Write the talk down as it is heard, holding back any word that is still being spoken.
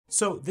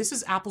So this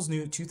is Apple's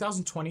new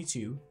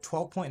 2022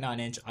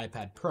 12.9-inch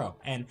iPad Pro,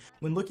 and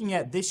when looking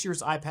at this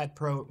year's iPad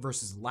Pro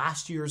versus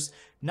last year's,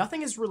 nothing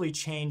has really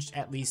changed,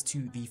 at least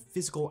to the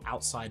physical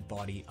outside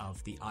body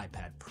of the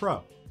iPad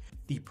Pro.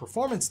 The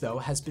performance, though,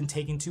 has been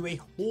taken to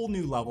a whole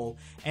new level,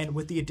 and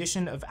with the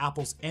addition of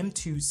Apple's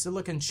M2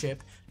 silicon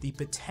chip, the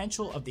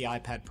potential of the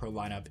iPad Pro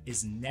lineup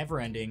is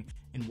never-ending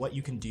in what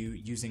you can do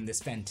using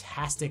this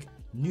fantastic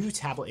new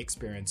tablet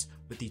experience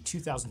with the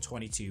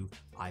 2022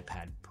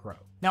 iPad Pro.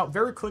 Now,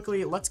 very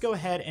quickly, let's go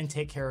ahead and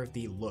take care of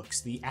the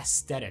looks, the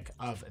aesthetic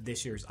of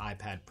this year's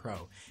iPad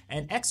Pro.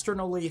 And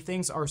externally,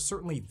 things are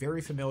certainly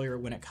very familiar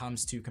when it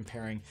comes to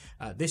comparing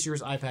this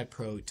year's iPad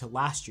Pro to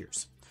last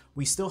year's.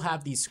 We still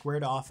have the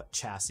squared off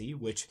chassis,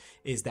 which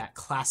is that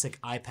classic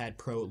iPad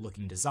Pro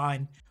looking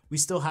design. We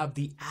still have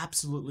the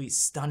absolutely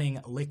stunning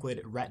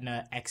Liquid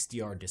Retina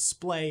XDR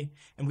display,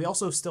 and we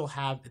also still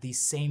have the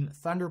same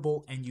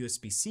Thunderbolt and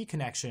USB-C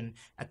connection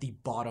at the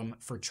bottom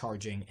for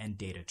charging and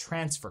data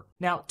transfer.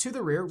 Now, to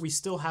the rear, we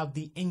still have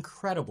the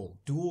incredible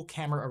dual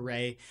camera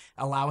array,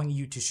 allowing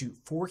you to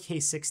shoot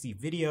 4K 60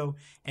 video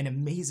and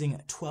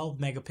amazing 12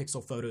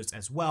 megapixel photos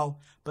as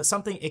well. But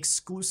something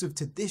exclusive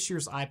to this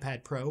year's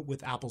iPad Pro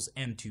with Apple's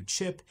M2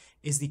 chip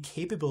is the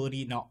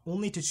capability not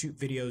only to shoot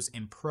videos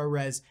in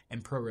ProRes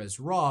and ProRes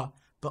RAW,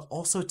 but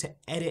also to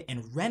edit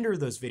and render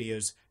those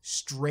videos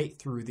straight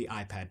through the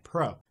iPad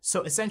Pro.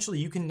 So essentially,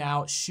 you can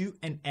now shoot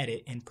and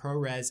edit in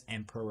ProRes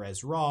and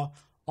ProRes RAW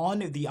on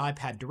the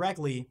iPad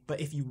directly,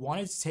 but if you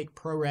wanted to take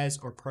ProRes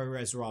or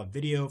ProRes RAW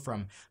video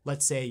from,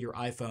 let's say, your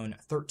iPhone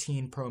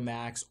 13 Pro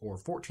Max or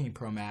 14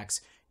 Pro Max,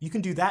 you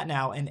can do that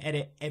now and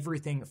edit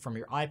everything from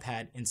your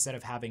iPad instead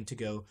of having to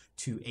go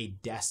to a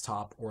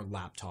desktop or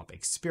laptop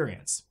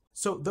experience.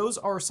 So those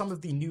are some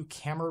of the new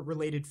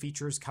camera-related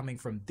features coming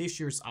from this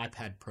year's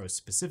iPad Pro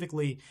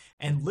specifically,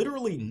 and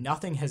literally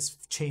nothing has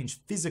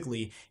changed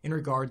physically in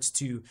regards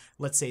to,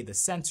 let's say, the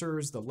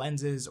sensors, the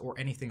lenses, or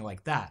anything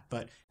like that.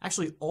 But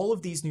actually, all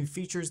of these new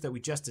features that we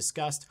just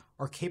discussed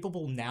are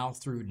capable now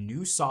through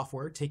new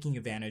software taking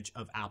advantage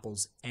of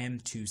Apple's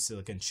M2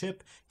 silicon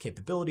chip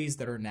capabilities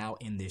that are now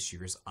in this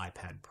year's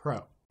iPad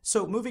Pro.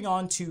 So moving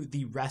on to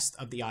the rest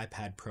of the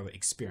iPad Pro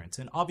experience,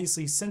 and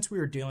obviously since we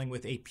are dealing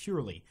with a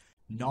purely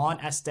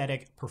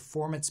non-aesthetic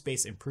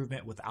performance-based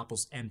improvement with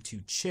Apple's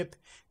M2 chip,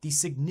 the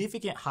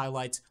significant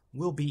highlights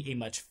will be a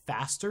much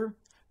faster,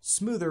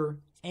 smoother,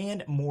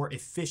 and more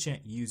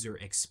efficient user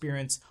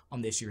experience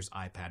on this year's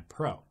iPad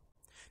Pro.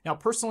 Now,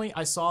 personally,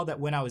 I saw that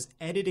when I was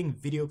editing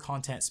video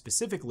content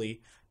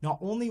specifically, not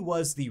only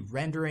was the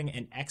rendering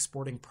and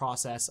exporting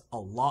process a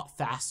lot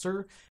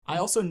faster, I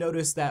also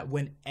noticed that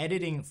when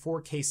editing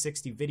 4K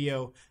 60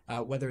 video,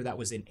 whether that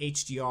was in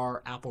HDR,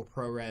 Apple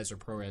ProRes, or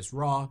ProRes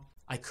RAW,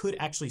 I could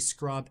actually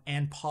scrub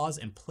and pause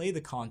and play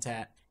the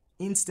content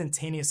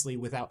instantaneously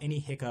without any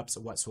hiccups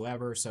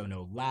whatsoever, so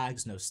no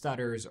lags, no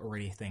stutters, or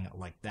anything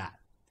like that.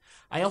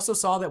 I also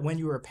saw that when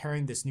you are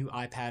pairing this new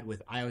iPad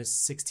with iOS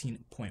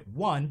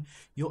 16.1,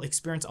 you'll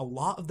experience a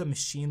lot of the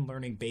machine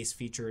learning based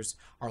features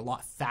are a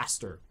lot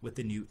faster with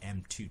the new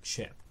M2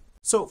 chip.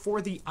 So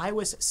for the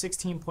iOS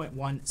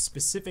 16.1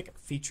 specific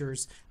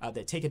features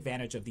that take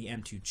advantage of the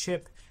M2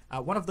 chip,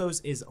 one of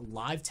those is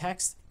live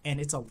text,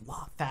 and it's a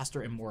lot faster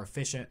and more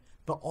efficient.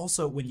 But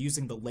also when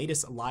using the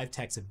latest live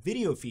text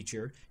video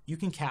feature, you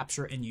can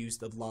capture and use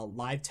the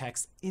live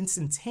text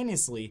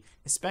instantaneously,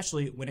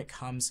 especially when it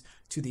comes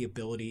to the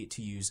ability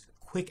to use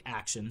quick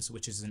actions,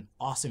 which is an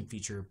awesome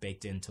feature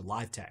baked into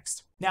live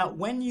text. Now,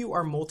 when you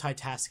are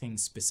multitasking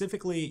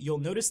specifically, you'll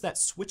notice that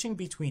switching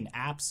between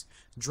apps,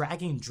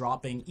 dragging,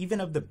 dropping,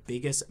 even of the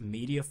biggest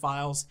media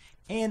files,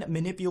 and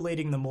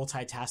manipulating the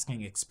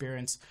multitasking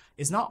experience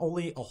is not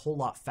only a whole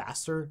lot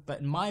faster, but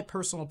in my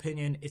personal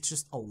opinion, it's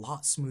just a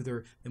lot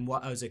smoother than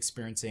what I was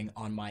experiencing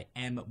on my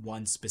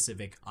M1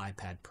 specific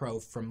iPad Pro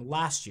from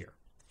last year.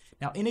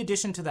 Now, in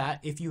addition to that,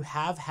 if you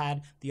have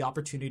had the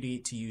opportunity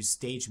to use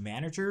Stage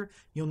Manager,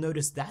 you'll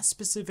notice that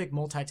specific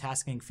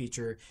multitasking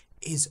feature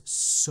is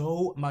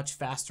so much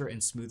faster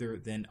and smoother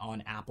than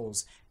on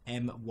Apple's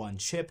M1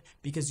 chip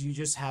because you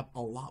just have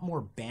a lot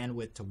more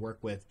bandwidth to work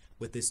with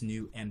this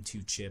new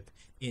M2 chip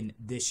in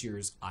this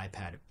year's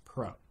iPad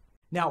Pro.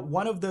 Now,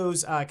 one of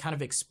those kind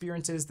of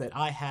experiences that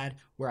I had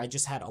where I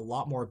just had a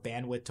lot more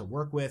bandwidth to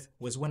work with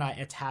was when I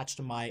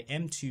attached my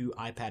M2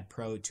 iPad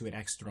Pro to an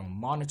external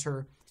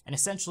monitor. And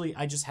essentially,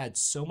 I just had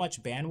so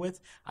much bandwidth,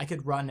 I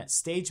could run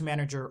Stage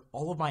Manager,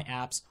 all of my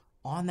apps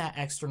on that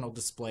external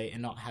display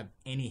and not have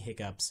any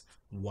hiccups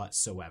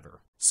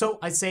whatsoever. So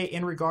I'd say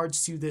in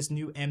regards to this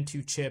new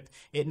M2 chip,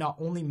 it not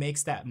only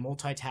makes that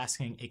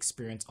multitasking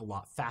experience a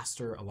lot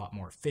faster, a lot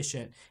more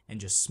efficient,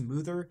 and just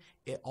smoother,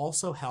 it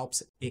also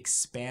helps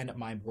expand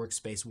my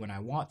workspace when I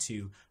want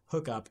to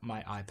hook up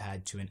my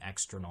iPad to an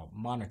external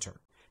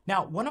monitor.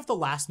 Now, one of the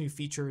last new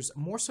features,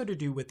 more so to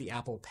do with the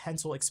Apple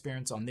Pencil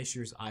experience on this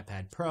year's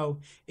iPad Pro,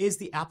 is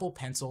the Apple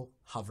Pencil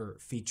Hover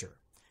feature.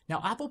 Now,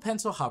 Apple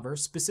Pencil Hover,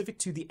 specific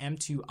to the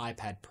M2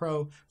 iPad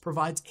Pro,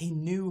 provides a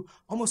new,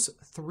 almost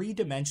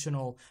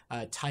three-dimensional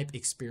type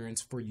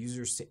experience for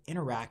users to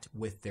interact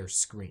with their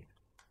screen.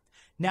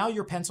 Now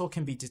your pencil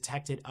can be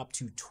detected up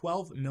to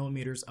 12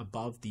 millimeters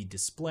above the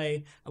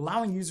display,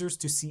 allowing users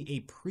to see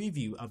a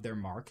preview of their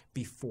mark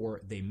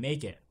before they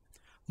make it.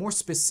 More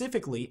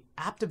specifically,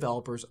 app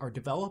developers are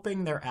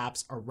developing their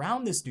apps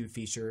around this new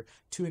feature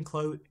to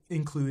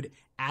include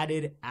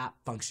added app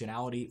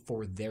functionality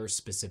for their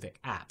specific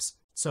apps.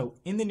 So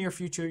in the near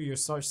future, you'll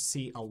start to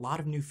see a lot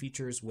of new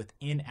features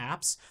within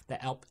apps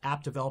that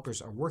app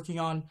developers are working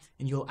on,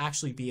 and you'll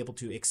actually be able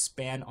to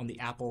expand on the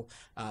Apple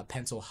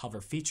Pencil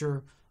Hover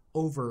feature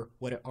over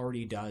what it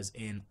already does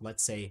in,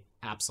 let's say,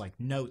 apps like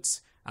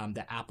Notes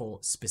that Apple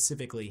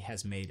specifically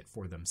has made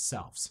for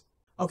themselves.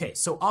 Okay,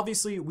 so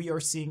obviously we are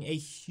seeing a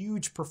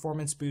huge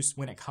performance boost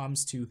when it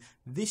comes to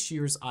this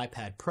year's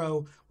iPad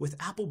Pro, with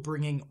Apple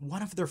bringing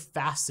one of their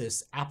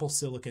fastest Apple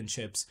Silicon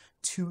chips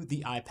to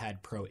the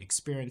iPad Pro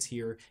experience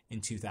here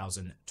in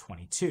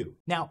 2022.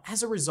 Now,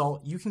 as a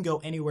result, you can go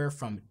anywhere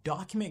from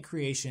document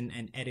creation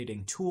and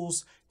editing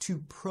tools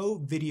to pro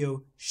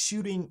video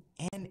shooting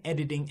and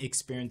editing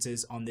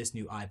experiences on this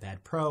new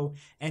iPad Pro.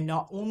 And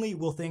not only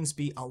will things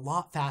be a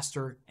lot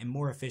faster and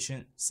more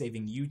efficient,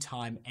 saving you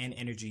time and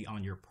energy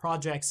on your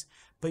projects,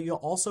 but you'll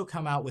also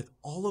come out with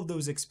all of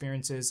those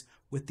experiences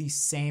with the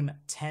same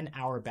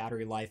 10-hour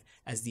battery life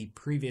as the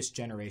previous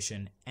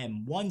generation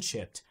M1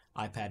 chipped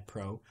iPad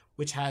Pro,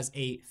 which has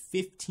a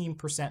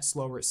 15%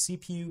 slower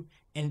CPU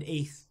and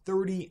a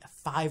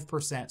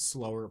 35%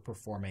 slower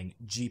performing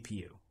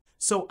GPU.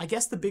 So I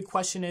guess the big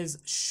question is,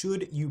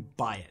 should you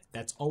buy it?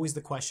 That's always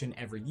the question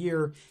every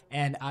year.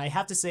 And I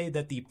have to say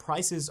that the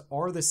prices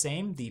are the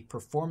same. The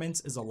performance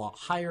is a lot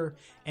higher,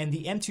 and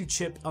the M2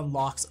 chip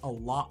unlocks a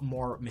lot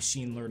more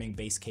machine learning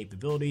based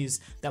capabilities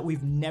that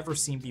we've never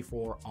seen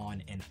before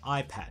on an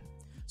iPad.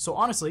 So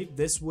honestly,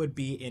 this would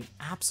be an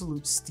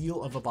absolute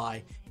steal of a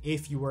buy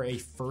if you were a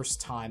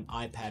first-time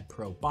iPad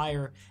Pro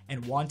buyer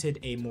and wanted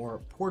a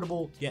more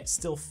portable yet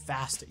still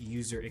fast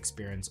user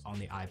experience on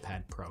the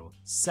iPad Pro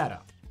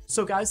setup.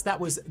 So guys, that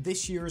was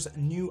this year's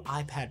new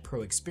iPad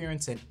Pro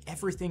experience and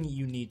everything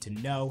you need to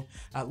know.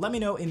 Let me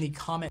know in the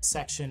comment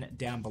section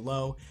down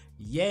below,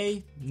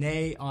 yay,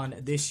 nay on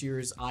this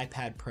year's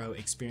iPad Pro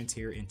experience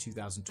here in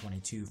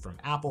 2022 from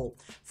Apple.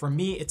 For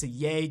me, it's a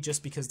yay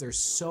just because there's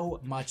so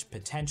much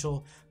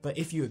potential, but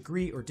if you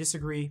agree or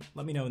disagree,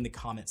 let me know in the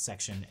comment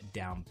section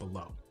down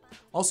below.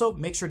 Also,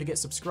 make sure to get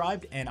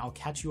subscribed, and I'll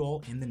catch you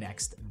all in the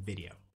next video.